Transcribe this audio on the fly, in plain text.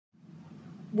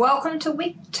Welcome to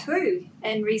week 2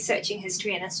 in researching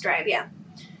history in Australia.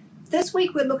 This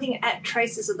week we're looking at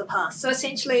traces of the past, so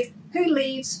essentially who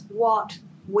leaves, what,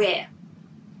 where.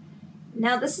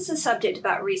 Now this is a subject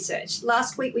about research.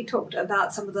 Last week we talked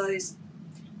about some of those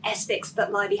aspects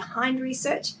that lie behind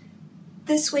research.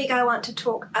 This week I want to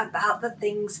talk about the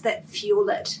things that fuel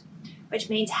it, which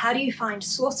means how do you find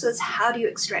sources, how do you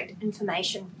extract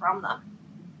information from them.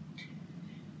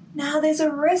 Now there's a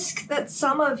risk that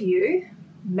some of you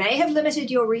may have limited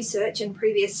your research in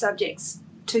previous subjects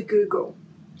to Google.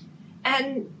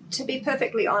 And to be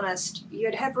perfectly honest,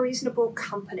 you'd have reasonable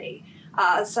company.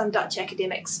 Some Dutch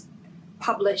academics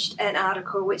published an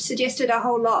article which suggested a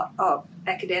whole lot of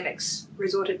academics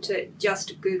resorted to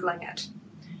just Googling it.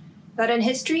 But in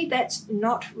history, that's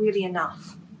not really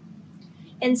enough.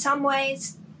 In some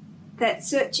ways, that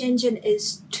search engine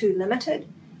is too limited.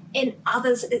 In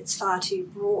others, it's far too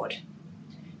broad.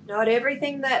 Not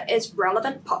everything that is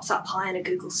relevant pops up high in a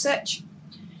Google search.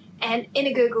 And in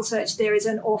a Google search, there is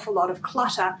an awful lot of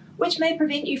clutter, which may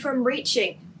prevent you from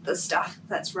reaching the stuff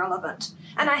that's relevant.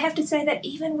 And I have to say that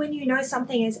even when you know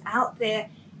something is out there,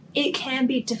 it can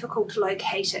be difficult to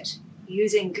locate it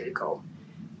using Google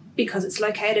because it's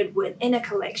located within a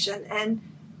collection and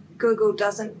Google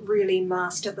doesn't really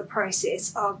master the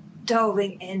process of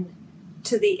delving in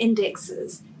to the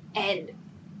indexes and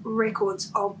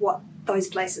records of what those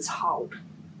places hold.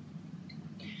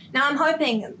 Now I'm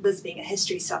hoping, this being a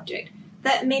history subject,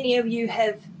 that many of you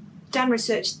have done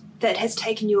research that has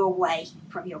taken you away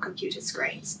from your computer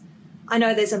screens. I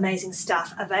know there's amazing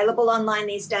stuff available online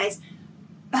these days,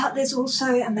 but there's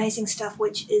also amazing stuff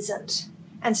which isn't,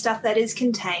 and stuff that is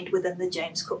contained within the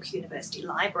James Cook University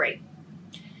Library.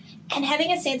 And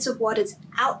having a sense of what is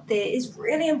out there is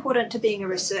really important to being a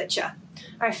researcher.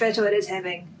 I refer to it as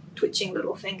having twitching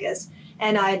little fingers,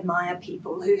 and I admire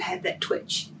people who have that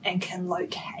twitch and can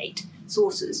locate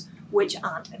sources which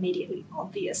aren't immediately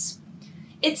obvious.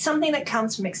 It's something that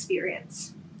comes from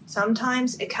experience.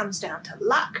 Sometimes it comes down to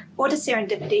luck or to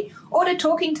serendipity or to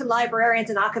talking to librarians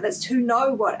and archivists who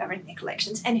know what are in their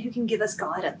collections and who can give us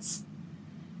guidance.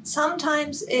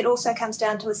 Sometimes it also comes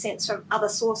down to a sense from other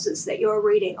sources that you're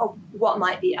reading of what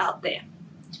might be out there.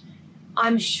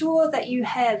 I'm sure that you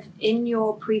have in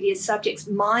your previous subjects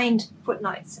mined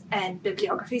footnotes and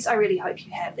bibliographies. I really hope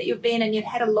you have, that you've been and you've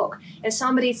had a look. If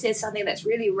somebody says something that's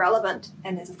really relevant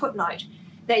and there's a footnote,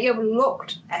 that you've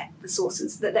looked at the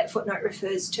sources that that footnote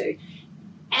refers to.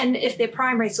 And if they're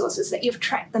primary sources, that you've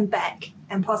tracked them back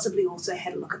and possibly also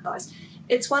had a look at those.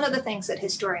 It's one of the things that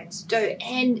historians do.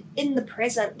 And in the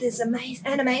present, there's an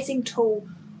amazing tool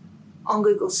on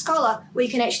Google Scholar where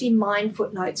you can actually mine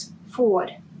footnotes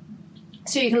forward.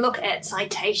 So you can look at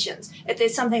citations. If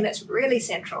there's something that's really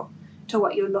central to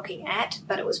what you're looking at,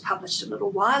 but it was published a little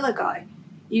while ago,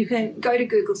 you can go to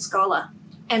Google Scholar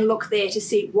and look there to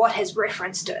see what has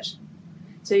referenced it.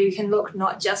 So you can look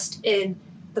not just in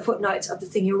the footnotes of the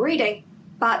thing you're reading,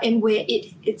 but in where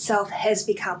it itself has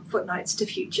become footnotes to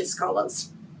future scholars.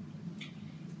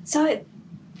 So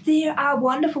there are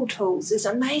wonderful tools. There's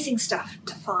amazing stuff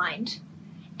to find.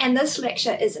 And this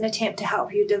lecture is an attempt to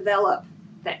help you develop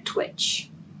that twitch.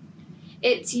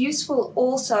 It's useful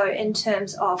also in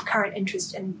terms of current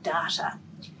interest in data,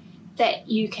 that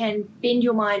you can bend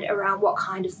your mind around what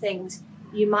kind of things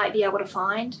you might be able to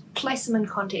find, place them in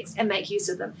context and make use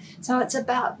of them. So it's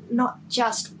about not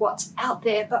just what's out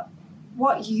there, but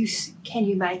what use can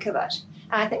you make of it?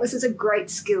 And I think this is a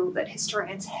great skill that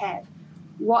historians have.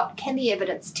 What can the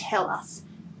evidence tell us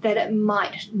that it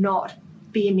might not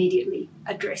be immediately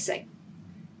addressing?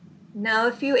 Now,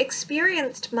 if you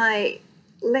experienced my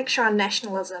lecture on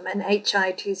nationalism in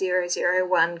HI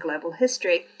 2001 Global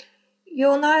History,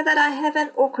 you'll know that I have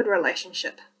an awkward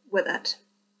relationship with it.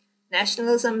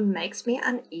 Nationalism makes me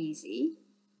uneasy,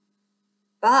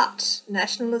 but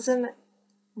nationalism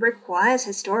requires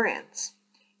historians,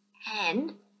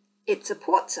 and it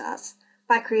supports us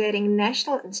by creating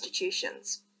national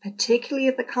institutions, particularly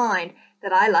of the kind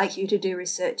that I like you to do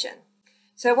research in.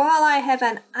 So while I have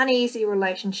an uneasy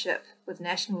relationship with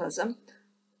nationalism,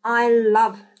 I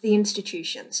love the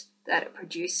institutions that it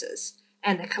produces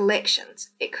and the collections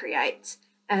it creates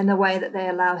and the way that they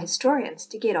allow historians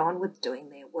to get on with doing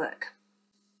their work.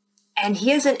 And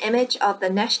here's an image of the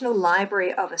National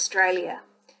Library of Australia,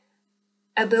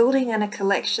 a building and a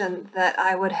collection that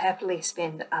I would happily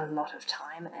spend a lot of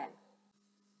time in.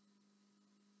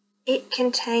 It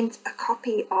contains a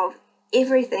copy of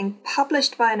everything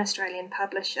published by an Australian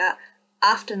publisher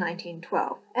after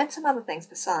 1912, and some other things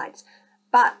besides.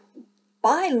 But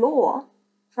by law,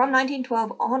 from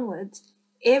 1912 onwards,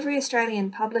 every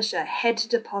Australian publisher had to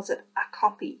deposit a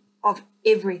copy of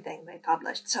everything they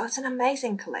published. So it's an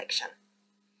amazing collection.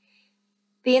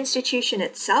 The institution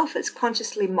itself is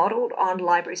consciously modelled on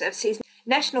libraries overseas.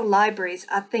 National libraries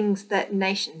are things that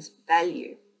nations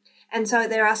value. And so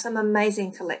there are some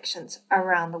amazing collections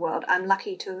around the world. I'm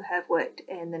lucky to have worked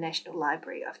in the National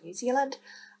Library of New Zealand.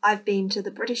 I've been to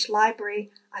the British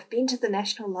Library. I've been to the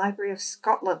National Library of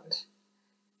Scotland.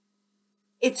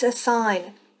 It's a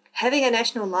sign. Having a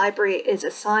national library is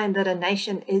a sign that a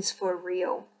nation is for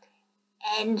real.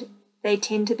 And they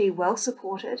tend to be well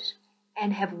supported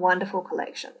and have wonderful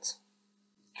collections.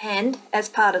 And as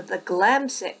part of the glam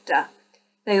sector,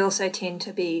 they also tend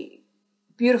to be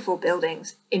beautiful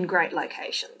buildings in great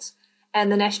locations.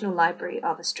 And the National Library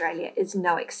of Australia is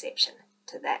no exception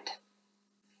to that.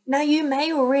 Now, you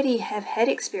may already have had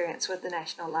experience with the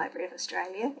National Library of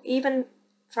Australia, even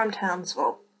from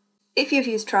Townsville. If you've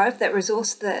used Trove, that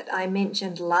resource that I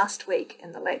mentioned last week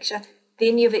in the lecture,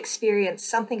 then you've experienced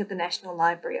something of the National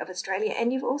Library of Australia,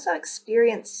 and you've also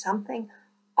experienced something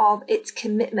of its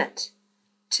commitment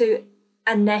to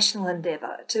a national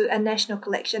endeavour, to a national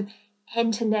collection,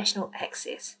 and to national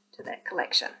access to that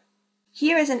collection.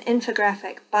 Here is an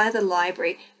infographic by the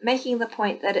library making the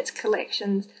point that its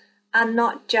collections are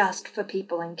not just for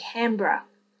people in Canberra,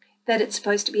 that it's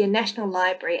supposed to be a national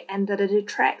library and that it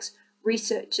attracts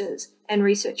researchers and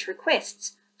research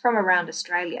requests from around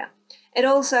Australia. It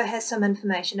also has some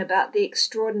information about the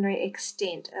extraordinary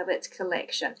extent of its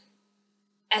collection.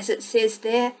 As it says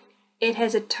there, it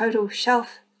has a total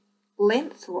shelf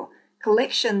length or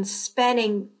collection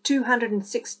spanning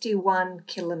 261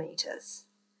 kilometres.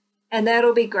 And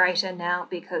that'll be greater now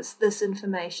because this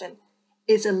information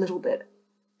is a little bit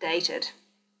dated.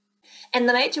 And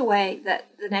the major way that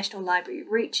the National Library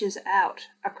reaches out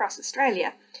across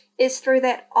Australia is through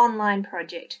that online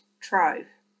project, Trove.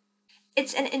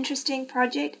 It's an interesting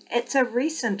project. It's a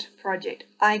recent project.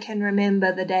 I can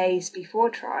remember the days before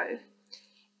Trove,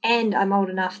 and I'm old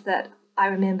enough that I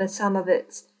remember some of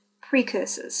its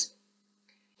precursors.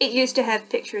 It used to have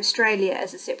Picture Australia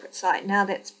as a separate site. Now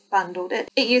that's bundled it.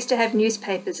 It used to have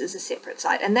newspapers as a separate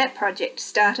site, and that project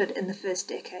started in the first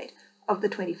decade of the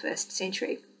 21st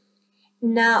century.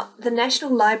 Now, the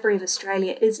National Library of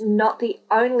Australia is not the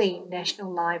only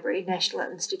national library, national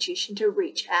institution to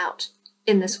reach out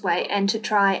in this way and to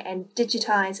try and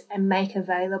digitise and make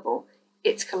available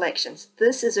its collections.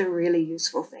 This is a really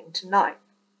useful thing to know.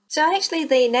 So actually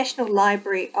the National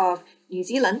Library of New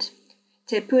Zealand,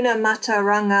 Te Puna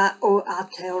Mataranga o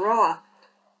Aotearoa,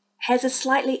 has a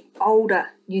slightly older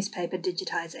newspaper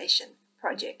digitisation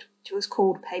project, which was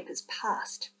called Papers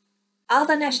Past.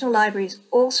 Other national libraries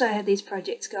also have these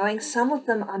projects going. Some of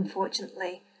them,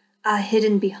 unfortunately, are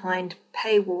hidden behind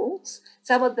paywalls.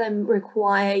 Some of them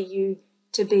require you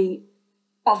to be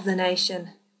of the nation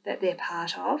that they're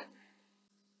part of.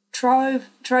 Trove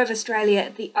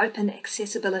Australia, the open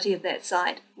accessibility of that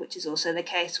site, which is also the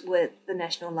case with the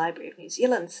National Library of New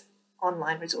Zealand's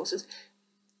online resources,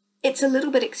 it's a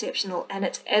little bit exceptional and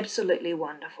it's absolutely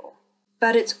wonderful.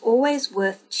 But it's always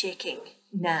worth checking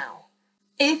now.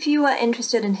 If you are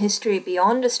interested in history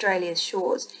beyond Australia's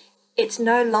shores, it's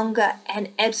no longer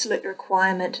an absolute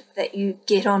requirement that you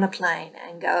get on a plane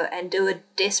and go and do a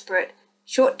desperate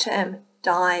short-term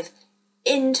dive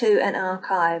into an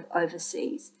archive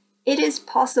overseas. It is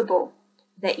possible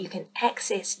that you can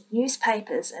access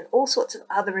newspapers and all sorts of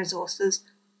other resources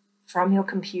from your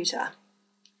computer.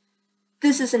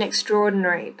 This is an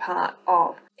extraordinary part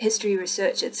of history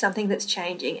research. It's something that's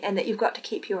changing and that you've got to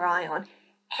keep your eye on.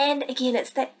 And again, it's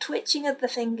that twitching of the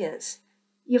fingers.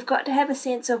 You've got to have a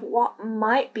sense of what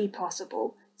might be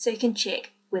possible so you can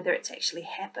check whether it's actually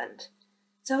happened.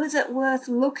 So is it worth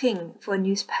looking for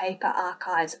newspaper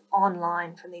archives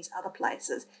online from these other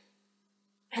places?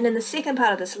 And in the second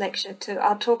part of this lecture too,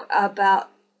 I'll talk about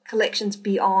collections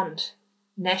beyond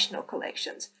national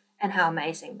collections and how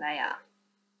amazing they are.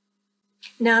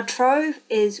 Now, Trove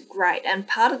is great, and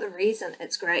part of the reason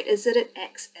it's great is that it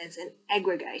acts as an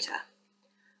aggregator,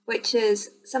 which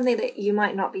is something that you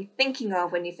might not be thinking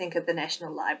of when you think of the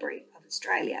National Library of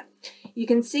Australia. You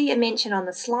can see a mention on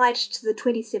the slide to the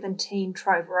 2017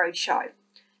 Trove Roadshow.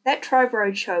 That Trove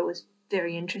Roadshow was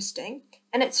very interesting,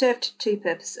 and it served two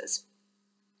purposes.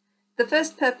 The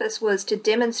first purpose was to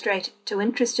demonstrate to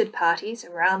interested parties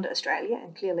around Australia,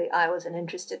 and clearly I was an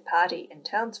interested party in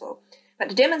Townsville, but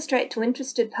to demonstrate to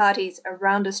interested parties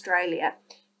around Australia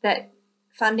that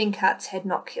funding cuts had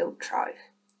not killed Trove,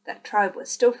 that Trove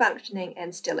was still functioning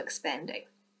and still expanding.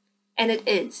 And it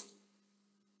is.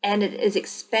 And it is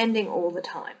expanding all the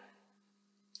time.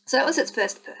 So that was its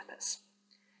first purpose.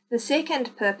 The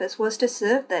second purpose was to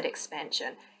serve that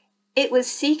expansion. It was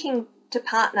seeking to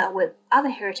partner with other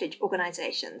heritage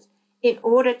organisations in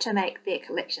order to make their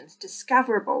collections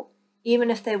discoverable, even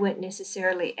if they weren't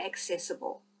necessarily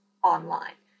accessible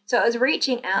online. So it was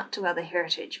reaching out to other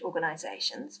heritage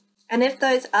organisations, and if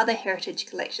those other heritage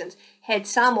collections had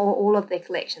some or all of their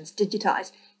collections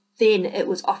digitised, then it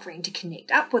was offering to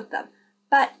connect up with them.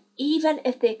 But even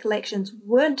if their collections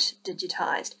weren't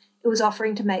digitised, it was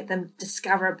offering to make them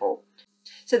discoverable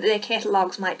so that their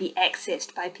catalogues might be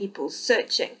accessed by people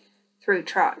searching through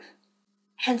Trove.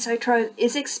 And so Trove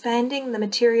is expanding. The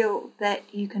material that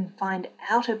you can find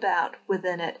out about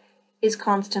within it is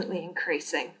constantly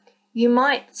increasing. You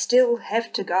might still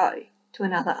have to go to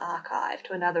another archive,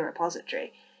 to another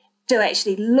repository, to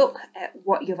actually look at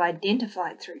what you've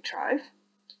identified through Trove.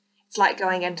 It's like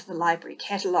going into the library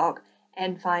catalogue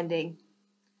and finding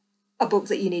a book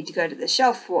that you need to go to the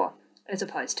shelf for, as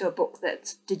opposed to a book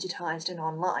that's digitised and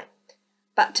online.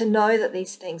 But to know that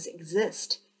these things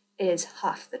exist is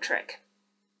half the trick.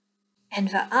 And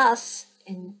for us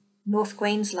in North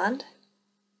Queensland,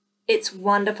 it's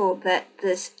wonderful that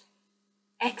this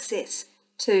access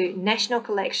to national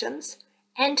collections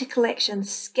and to collections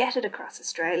scattered across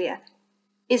Australia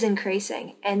is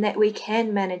increasing, and that we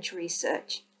can manage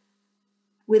research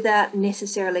without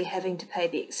necessarily having to pay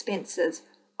the expenses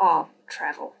of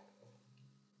travel.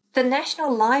 The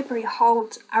National Library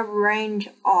holds a range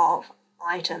of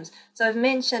items. So I've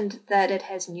mentioned that it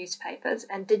has newspapers,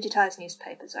 and digitised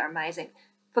newspapers are amazing.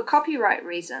 For copyright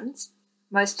reasons,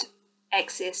 most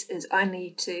access is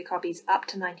only to copies up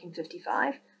to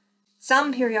 1955.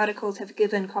 Some periodicals have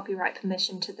given copyright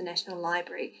permission to the National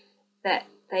Library that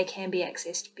they can be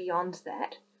accessed beyond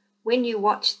that. When you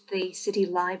watch the City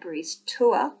Libraries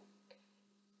tour,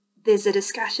 there's a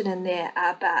discussion in there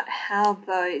about how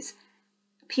those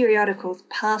periodicals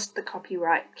past the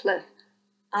copyright cliff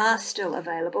are still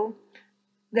available.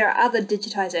 There are other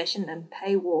digitisation and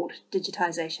paywalled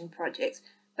digitisation projects,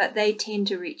 but they tend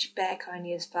to reach back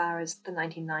only as far as the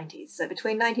 1990s. So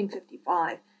between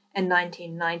 1955 and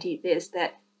 1990, there's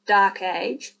that dark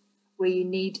age where you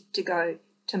need to go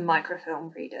to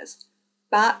microfilm readers.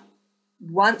 But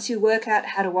once you work out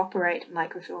how to operate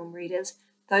microfilm readers,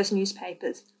 those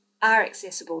newspapers are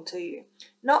accessible to you.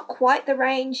 Not quite the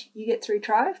range you get through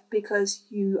Trove, because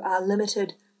you are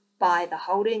limited by the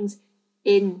holdings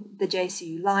in the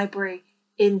JCU Library,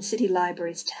 in City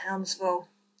Libraries Townsville,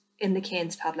 in the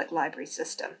Cairns Public Library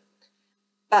system.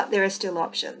 But there are still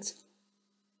options.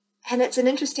 And it's an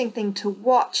interesting thing to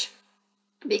watch,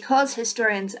 because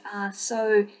historians are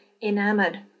so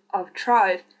enamoured of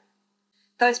Trove.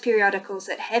 Those periodicals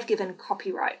that have given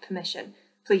copyright permission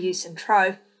for use in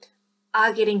Trove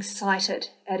are getting cited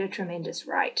at a tremendous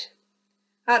rate,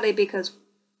 partly because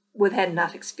we've had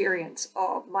enough experience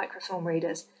of microfilm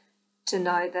readers to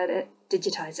know that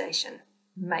digitisation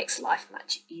makes life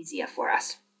much easier for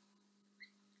us.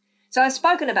 So I've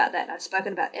spoken about that. I've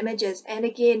spoken about images, and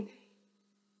again,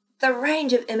 the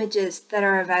range of images that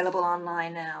are available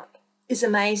online now is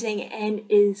amazing and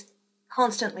is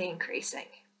constantly increasing.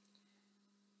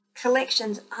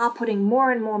 Collections are putting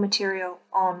more and more material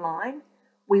online.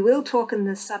 We will talk in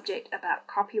this subject about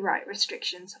copyright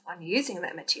restrictions on using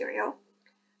that material,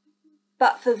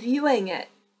 but for viewing it,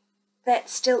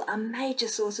 that's still a major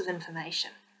source of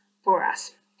information for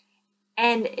us.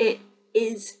 And it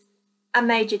is a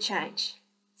major change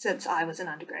since I was an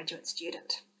undergraduate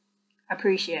student.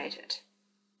 Appreciate it.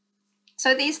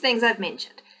 So these things I've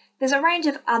mentioned. There's a range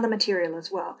of other material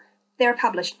as well. There are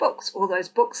published books, all those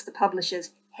books the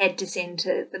publishers had to send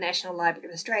to the National Library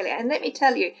of Australia. And let me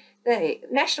tell you, the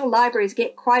national libraries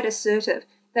get quite assertive.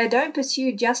 They don't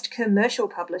pursue just commercial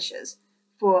publishers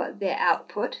for their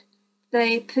output.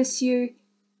 They pursue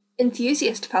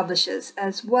enthusiast publishers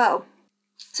as well.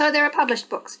 So there are published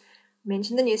books. I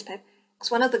mentioned the newspaper.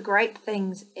 One of the great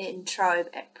things in Trove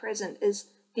at present is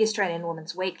the Australian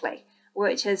Woman's Weekly,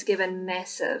 which has given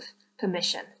massive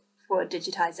permission for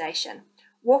digitisation.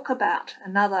 Walkabout,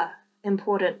 another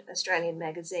important Australian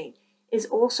magazine, is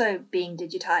also being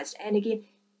digitised. And again,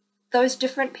 those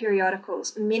different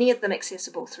periodicals, many of them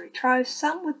accessible through Trove,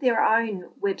 some with their own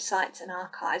websites and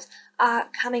archives, are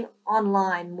coming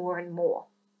online more and more.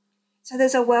 So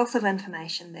there's a wealth of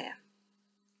information there.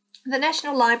 The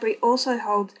National Library also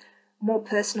holds more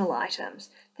personal items,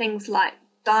 things like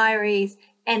diaries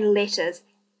and letters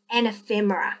and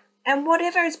ephemera, and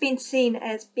whatever has been seen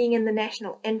as being in the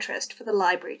national interest for the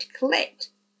library to collect.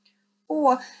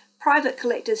 Or private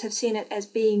collectors have seen it as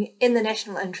being in the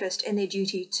national interest and their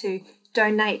duty to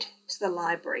donate to the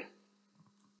library.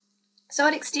 So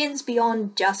it extends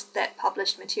beyond just that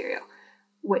published material,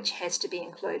 which has to be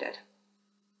included.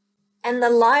 And the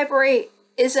library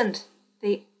isn't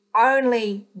the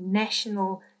only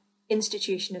national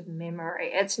institution of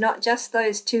memory. It's not just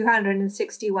those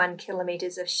 261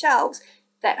 kilometres of shelves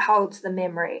that holds the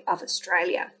memory of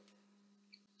Australia.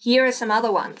 Here are some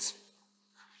other ones.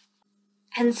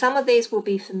 And some of these will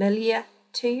be familiar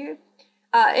to you.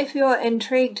 If you're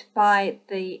intrigued by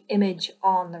the image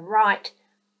on the right,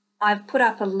 I've put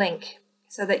up a link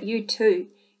so that you too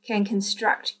can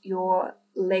construct your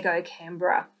Lego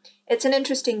Canberra. It's an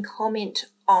interesting comment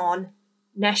on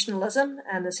nationalism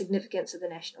and the significance of the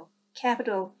national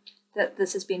capital that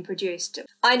this has been produced.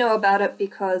 I know about it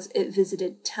because it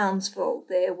visited Townsville.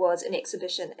 There was an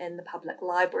exhibition in the public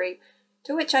library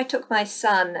to which I took my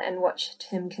son and watched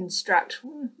him construct,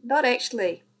 not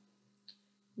actually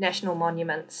national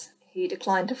monuments. He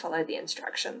declined to follow the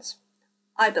instructions.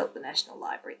 I built the National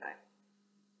Library though.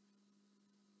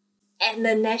 And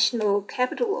the National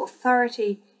Capital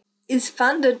Authority is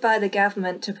funded by the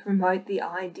government to promote the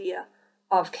idea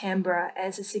of Canberra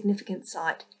as a significant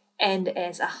site and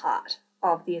as a heart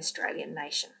of the Australian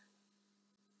nation.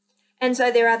 And so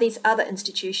there are these other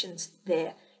institutions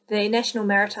there. The National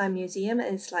Maritime Museum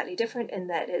is slightly different in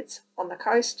that it's on the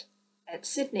coast at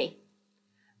Sydney.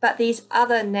 But these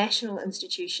other national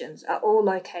institutions are all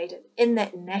located in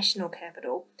that national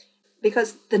capital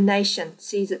because the nation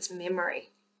sees its memory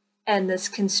and this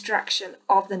construction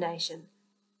of the nation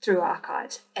through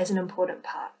archives as an important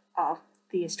part of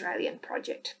the Australian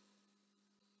project.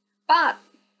 But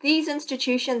these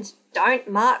institutions don't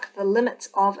mark the limits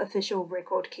of official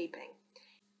record keeping.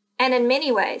 And in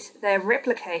many ways, they're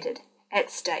replicated at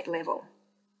state level.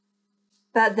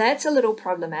 But that's a little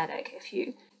problematic. If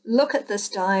you look at this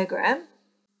diagram,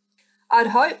 I'd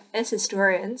hope as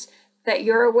historians that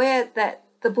you're aware that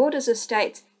the borders of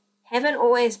states haven't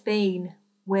always been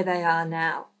where they are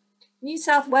now. New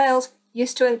South Wales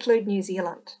used to include New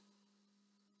Zealand.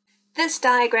 This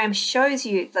diagram shows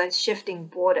you those shifting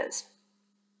borders.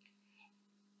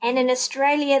 And in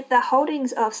Australia, the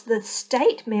holdings of the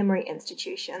state memory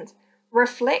institutions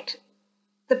reflect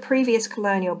the previous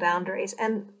colonial boundaries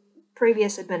and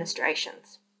previous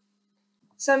administrations.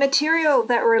 So material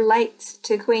that relates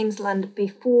to Queensland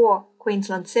before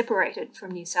Queensland separated from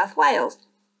New South Wales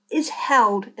is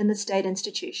held in the state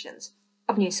institutions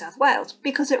of New South Wales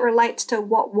because it relates to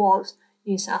what was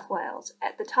New South Wales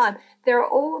at the time. There are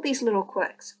all these little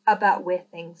quirks about where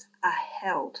things are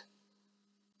held.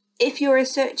 If you're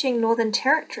researching Northern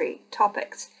Territory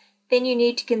topics, then you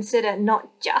need to consider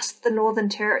not just the Northern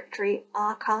Territory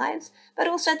archives, but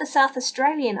also the South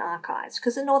Australian archives,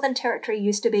 because the Northern Territory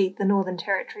used to be the Northern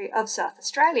Territory of South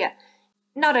Australia.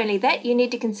 Not only that, you need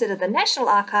to consider the National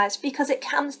Archives because it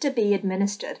comes to be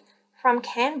administered from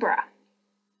Canberra.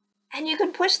 And you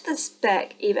can push this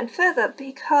back even further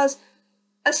because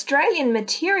Australian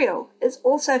material is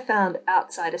also found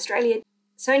outside Australia.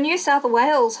 So New South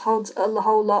Wales holds a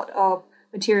whole lot of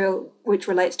material which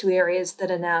relates to areas that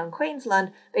are now in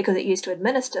Queensland because it used to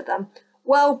administer them.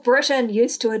 Well, Britain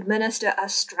used to administer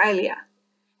Australia.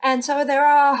 And so there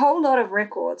are a whole lot of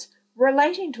records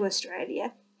relating to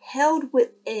Australia held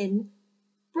within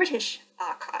British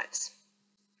archives.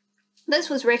 This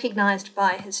was recognised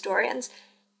by historians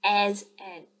as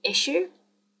an issue.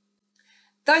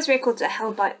 Those records are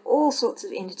held by all sorts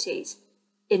of entities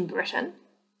in Britain.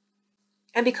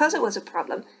 And because it was a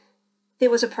problem, there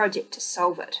was a project to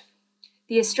solve it.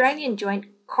 The Australian Joint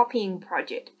Copying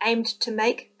Project aimed to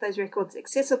make those records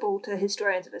accessible to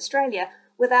historians of Australia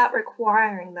without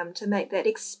requiring them to make that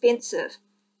expensive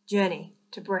journey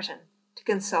to Britain to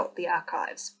consult the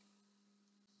archives.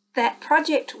 That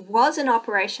project was in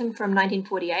operation from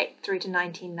 1948 through to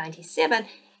 1997,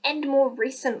 and more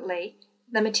recently,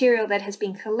 the material that has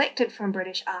been collected from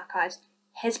British archives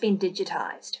has been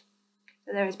digitised.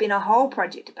 So there has been a whole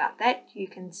project about that. You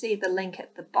can see the link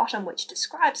at the bottom which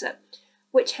describes it,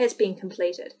 which has been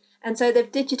completed. And so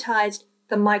they've digitised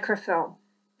the microfilm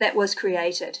that was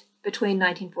created between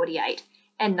 1948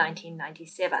 and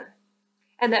 1997.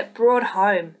 And that brought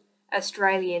home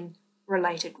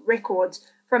Australian-related records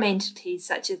from entities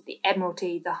such as the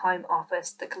Admiralty, the Home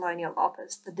Office, the Colonial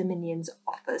Office, the Dominions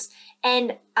Office,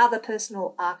 and other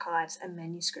personal archives and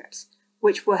manuscripts,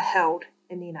 which were held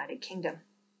in the United Kingdom.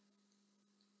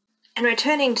 And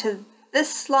returning to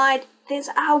this slide, there's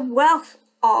a wealth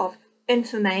of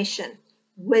information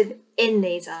within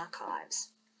these archives.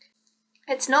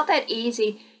 It's not that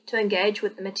easy to engage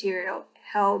with the material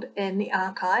held in the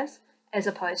archives as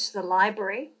opposed to the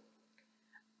library,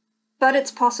 but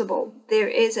it's possible. There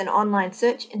is an online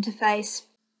search interface.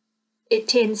 It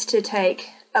tends to take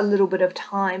a little bit of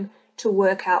time to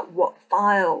work out what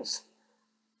files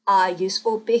are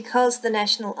useful because the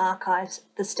National Archives,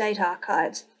 the state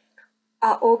archives,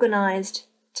 are organised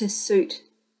to suit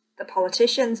the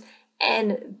politicians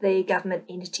and the government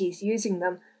entities using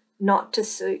them, not to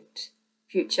suit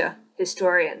future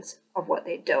historians of what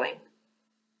they're doing.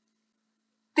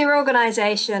 Their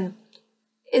organisation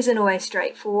isn't always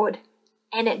straightforward,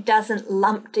 and it doesn't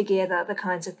lump together the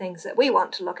kinds of things that we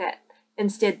want to look at.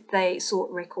 Instead, they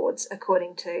sort records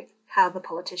according to how the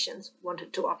politicians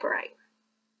wanted to operate.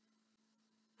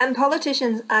 And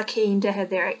politicians are keen to have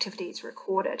their activities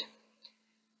recorded.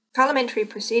 Parliamentary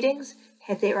proceedings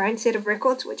have their own set of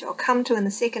records, which I'll come to in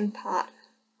the second part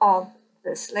of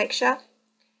this lecture.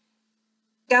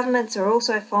 Governments are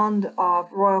also fond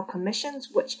of royal commissions,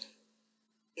 which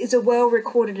is a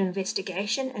well-recorded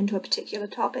investigation into a particular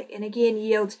topic, and again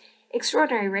yields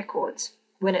extraordinary records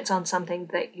when it's on something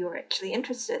that you're actually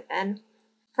interested in,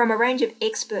 from a range of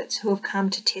experts who have come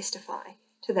to testify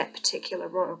to that particular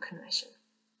royal commission.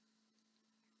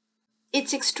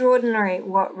 It's extraordinary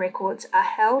what records are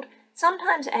held.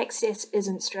 Sometimes access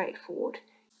isn't straightforward.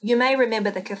 You may remember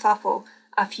the kerfuffle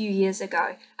a few years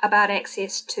ago about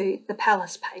access to the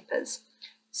palace papers,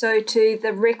 so to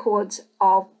the records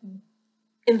of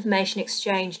information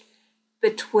exchanged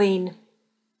between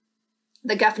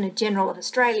the Governor-General of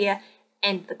Australia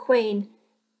and the Queen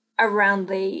around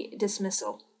the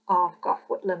dismissal of Gough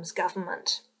Whitlam's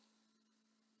government.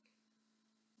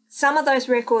 Some of those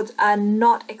records are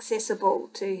not accessible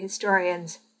to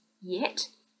historians yet.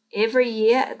 Every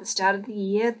year, at the start of the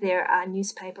year, there are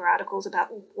newspaper articles about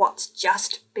what's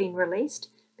just been released,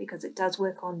 because it does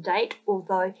work on date,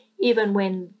 although even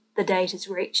when the date is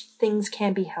reached, things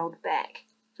can be held back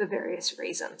for various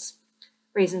reasons.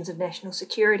 Reasons of national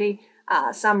security.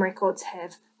 Some records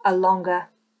have a longer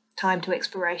time to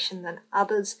expiration than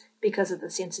others because of the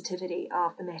sensitivity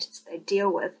of the matters they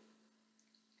deal with.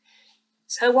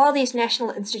 So while these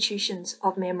national institutions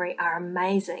of memory are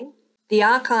amazing, the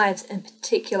archives in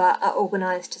particular are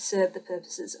organised to serve the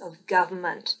purposes of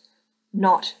government,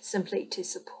 not simply to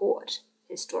support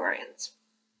historians.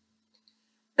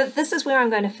 But this is where I'm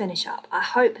going to finish up. I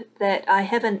hope that I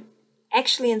haven't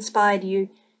actually inspired you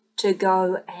to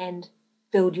go and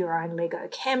build your own Lego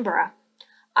Canberra.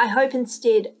 I hope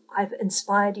instead I've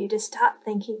inspired you to start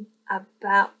thinking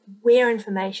about where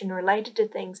information related to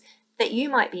things that you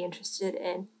might be interested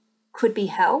in could be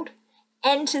held,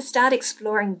 and to start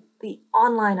exploring the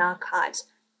online archives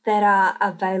that are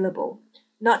available,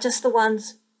 not just the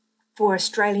ones for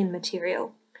Australian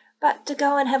material, but to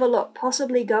go and have a look,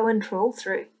 possibly go and trawl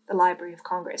through the Library of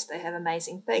Congress. They have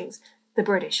amazing things. The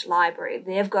British Library,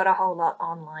 they've got a whole lot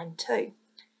online too.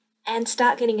 And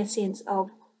start getting a sense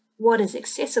of what is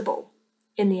accessible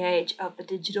in the age of the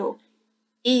digital,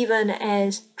 even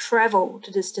as travel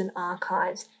to distant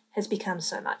archives has become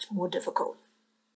so much more difficult.